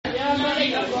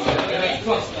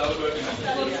Ha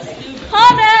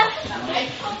det!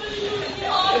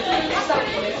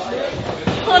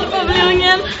 Ha det,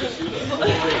 paviljongen.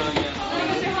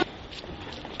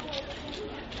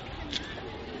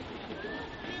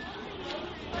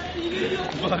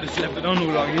 Bare slippe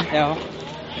noen ganger. Ja.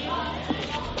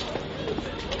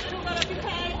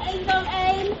 En gang,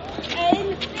 en.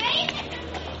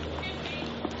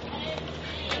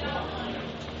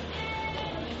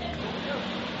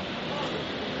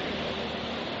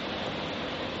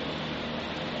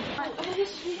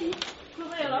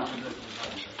 Hvor er det?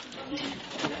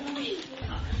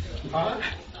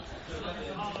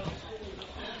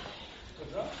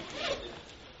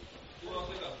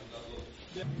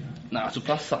 Nei, altså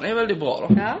plassene er veldig bra da.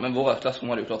 Ja. Men våre klasserom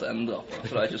hadde jo klart å endre på,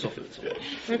 så det er ikke så fullt. Så. Men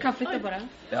du kan flytte på det.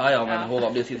 Ja, men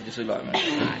Håvard blir sikkert ikke så glad i meg.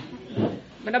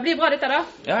 Men det blir bra dette da.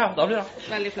 Ja, da blir det.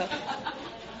 Veldig flott.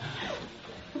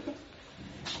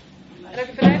 Er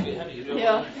dere fornøyd?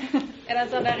 Ja. Er det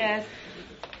sånn der...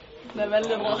 Det er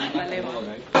veldig bra. Veldig bra.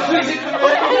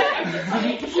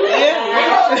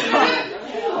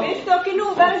 Hvis dere nå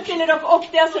bare stiller dere opp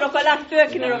der så dere har lagt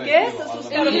bøkene deres, så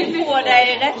skal dere få de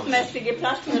rettmessige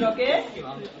plassene deres.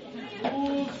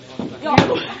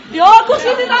 Ja, hvor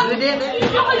sitter den?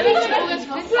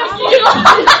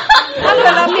 Han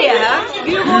hører med her.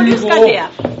 Guro, du skal der.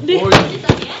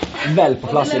 Vel på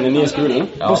plass i den nye skolen.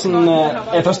 Hvordan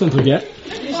er førsteinntrykket?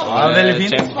 Ja, veldig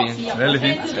fint. Kjempefint. Veldig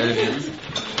fint.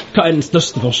 Hva er den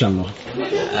største forskjellen da?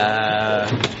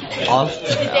 Alt.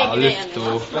 Ja, luft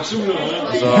og altså,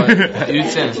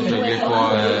 utseende selvfølgelig på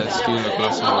skole og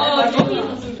klasse.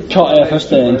 Hva er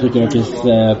førsteinntrykket deres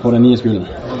på den nye skolen?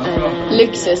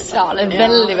 Luksus. Ja, det er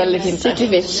veldig, veldig fint.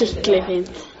 Skikkelig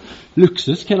fint.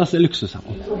 Luksus? Hva er det luksus her?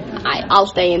 Nei,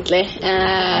 alt egentlig.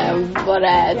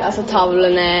 Både altså,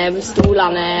 tavlene,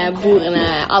 stolene, bordene,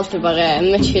 alt er bare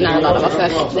mye finere enn det var før.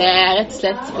 Det er rett og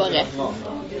slett bare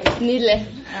nydelig.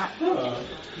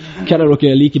 Hva er det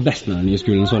dere liker best med den nye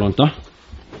skolen så langt da?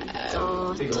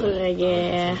 Tror jeg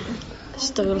er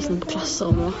størrelsen på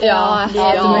klasserommet. Ja, det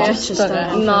er mye større.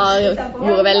 Den har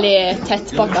vært veldig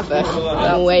tett pakket før.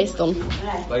 Nå er i stund.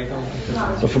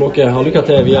 Så får dere ha lykke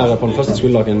til videre på den første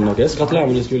skoledagen deres. Gratulerer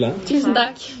med ny skole. Tusen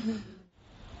takk.